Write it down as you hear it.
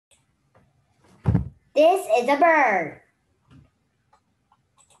This is a bird.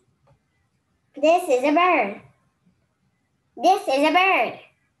 This is a bird. This is a bird.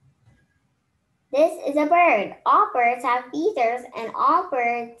 This is a bird. All birds have feathers, and all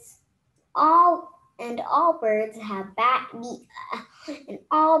birds have and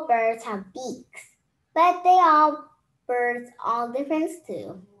all birds have beaks. But birds all different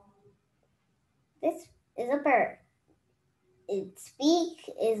too. This is a bird. Its beak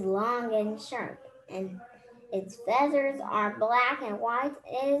is long and sharp, and its feathers are black and white.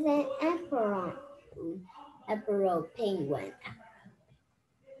 It is an emperor penguin.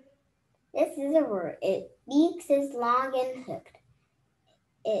 This is a bird. Its beak is long and hooked,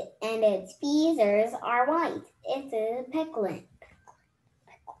 and its feathers are white. It is a penguin.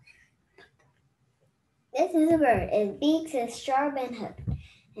 This is a bird. Its beak is sharp and hooked,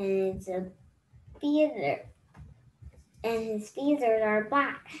 and its feather and his feathers are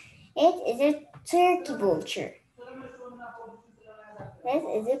black. It is a turkey vulture. This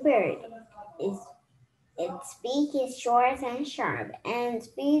is a bird. Its beak is short and sharp, and its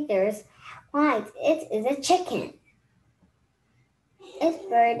feathers white. It is a chicken. This is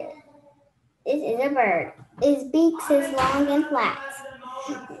a bird. Its beak is long and flat,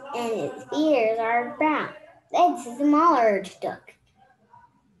 and its feathers are brown. This is a mallard duck.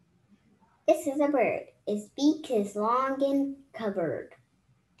 This is a bird. Its beak is long and covered,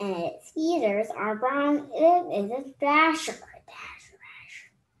 and its feathers are brown. It is a thrasher.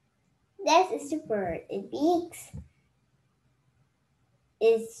 This is a bird. Its beak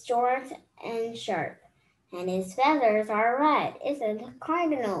is short and sharp, and its feathers are red. It is a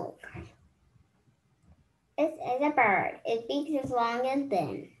cardinal. This is a bird. Its beak is long and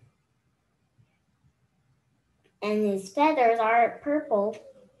thin, and its feathers are purple,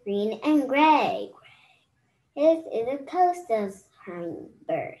 green, and gray. This is a coastal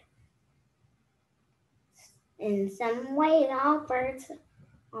hummingbird. In some ways, all birds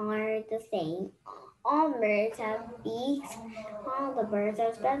are the same. All birds have beaks, all the birds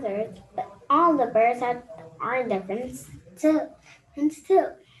have feathers, but all the birds are different too.